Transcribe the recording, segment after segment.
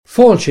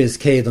Fáilte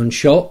Céad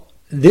Seo,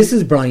 this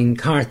is Brian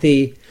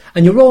Carthy,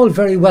 and you're all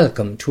very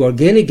welcome to our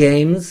GAA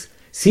Games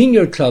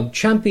Senior Club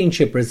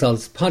Championship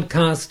Results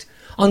podcast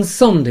on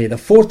Sunday the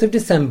 4th of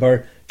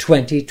December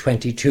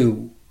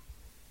 2022.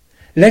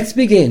 Let's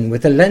begin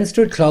with the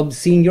Leinster Club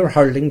Senior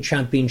Hurling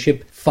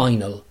Championship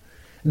final.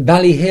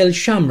 Ballyhale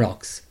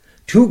Shamrocks,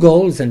 2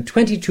 goals and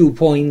 22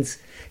 points.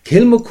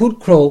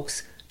 Kilmacud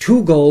Crokes,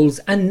 2 goals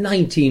and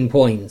 19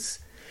 points.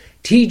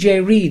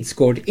 TJ Reid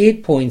scored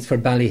 8 points for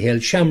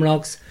Ballyhale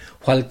Shamrocks,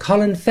 while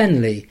Colin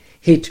Fenley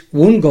hit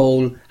 1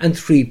 goal and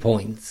 3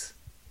 points.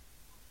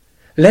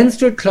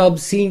 Leinster Club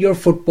Senior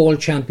Football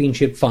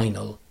Championship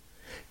final.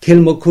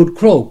 Kilmacud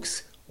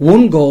Crokes,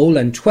 1 goal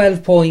and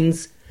 12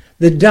 points.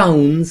 The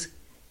Downs,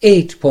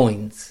 8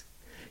 points.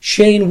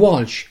 Shane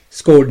Walsh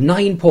scored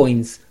 9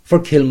 points for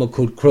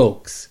Kilmacud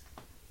Crokes.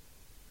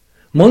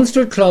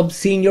 Munster Club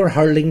Senior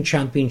Hurling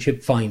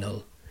Championship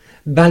final.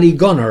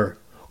 Ballygunner,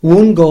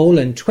 1 goal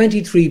and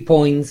 23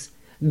 points.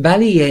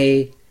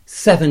 Ballyaa,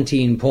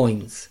 17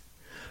 points.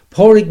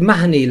 Pádraig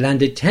Mahoney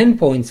landed 10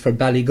 points for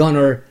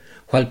Ballygunner,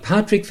 while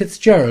Patrick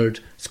Fitzgerald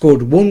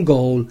scored 1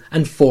 goal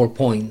and 4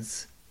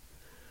 points.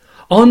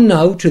 On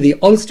now to the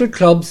Ulster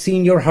Club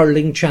Senior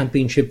Hurling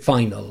Championship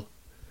final.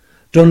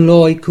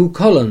 Dunloy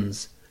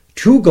Cucullins,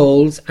 2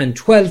 goals and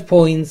 12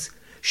 points.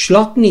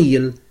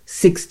 Schlockneil,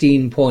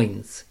 16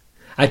 points.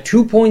 A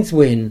 2 points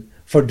win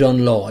for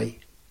Dunloy.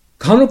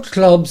 Connacht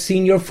Club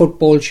Senior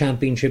Football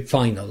Championship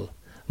final.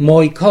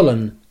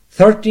 Moycullen,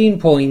 13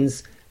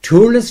 points.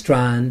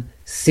 Tourlestrane,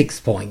 6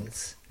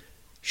 points.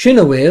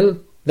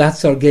 Shinawil,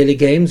 that's our GAA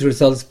Games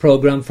results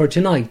programme for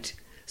tonight,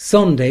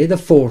 Sunday the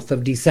 4th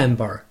of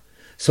December.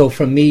 So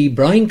from me,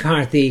 Brian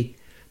Carthy,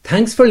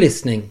 thanks for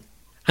listening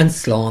and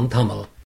Slán Tamil.